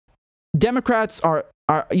Democrats are,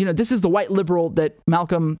 you know, this is the white liberal that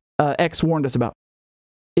Malcolm X warned us about.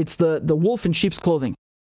 It's the wolf in sheep's clothing.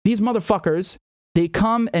 These motherfuckers, they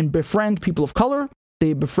come and befriend people of color,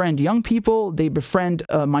 they befriend young people, they befriend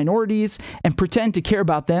minorities, and pretend to care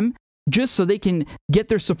about them just so they can get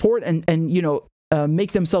their support and you know,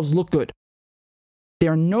 make themselves look good. They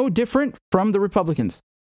are no different from the Republicans.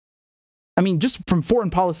 I mean, just from foreign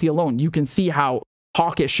policy alone, you can see how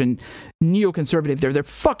hawkish and neoconservative they're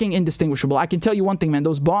fucking indistinguishable. I can tell you one thing, man,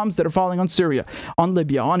 those bombs that are falling on Syria, on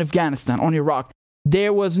Libya, on Afghanistan, on Iraq,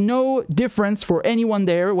 there was no difference for anyone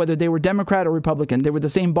there, whether they were Democrat or Republican. They were the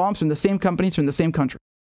same bombs from the same companies from the same country.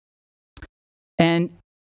 And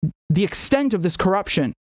the extent of this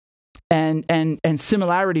corruption and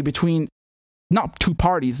similarity between not two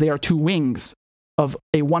parties, they are two wings of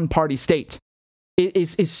a one-party state,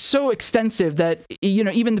 is so extensive that, you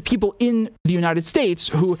know, even the people in the United States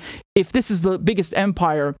who, if this is the biggest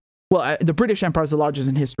empire, well, the British Empire is the largest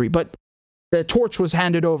in history, but the torch was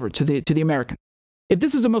handed over to the American. If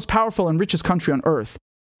this is the most powerful and richest country on earth,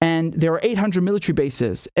 and there are 800 military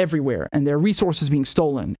bases everywhere, and there are resources being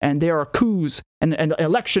stolen, and there are coups and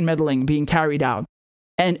election meddling being carried out,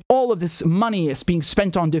 and all of this money is being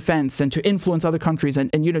spent on defense and to influence other countries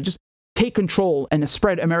and you know, just take control and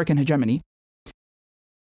spread American hegemony,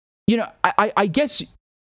 you know, I guess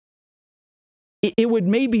it would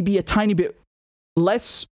maybe be a tiny bit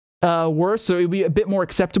less worse, so it would be a bit more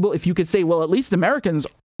acceptable if you could say, well, at least Americans,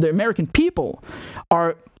 the American people,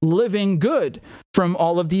 are living good from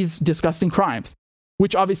all of these disgusting crimes,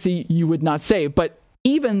 which obviously you would not say, but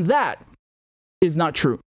even that is not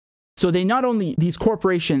true. So they not only, these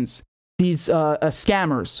corporations, these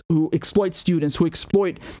scammers who exploit students, who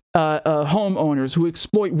exploit homeowners, who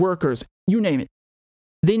exploit workers, you name it,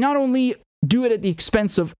 they not only do it at the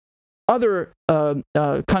expense of other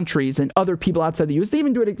countries and other people outside the US, they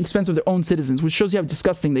even do it at the expense of their own citizens, which shows you how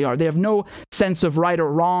disgusting they are. They have no sense of right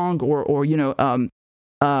or wrong or you know,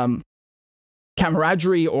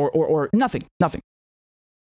 camaraderie or nothing.